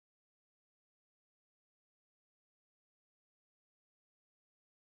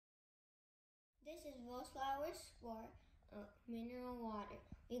This is Vöslauer Siort mineral water.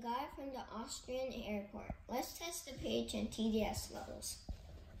 We got it from the Austrian airport. Let's test the pH and TDS levels.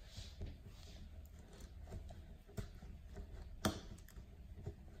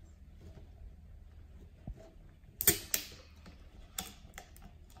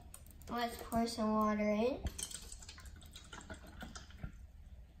 Let's pour some water in.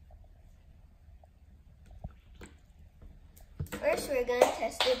 First, we're going to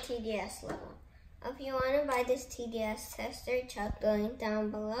test the TDS level. If you want to buy this TDS tester, check the link down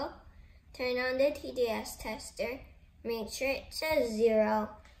below. Turn on the TDS tester, make sure it says 0,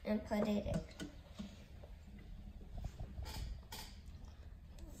 and put it in.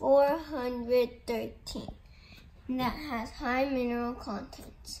 413. That has high mineral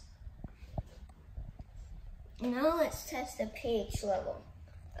contents. Now let's test the pH level.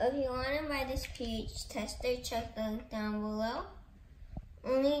 If you want to buy this pH tester, check the link down below.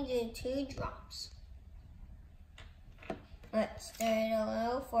 Only do 2 drops. Let's stir it a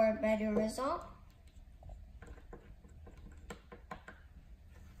little for a better result.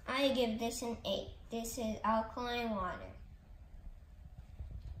 I give this an 8. This is alkaline water.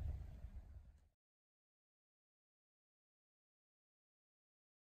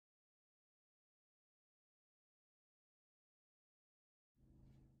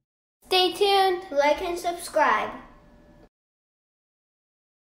 Stay tuned, like and subscribe.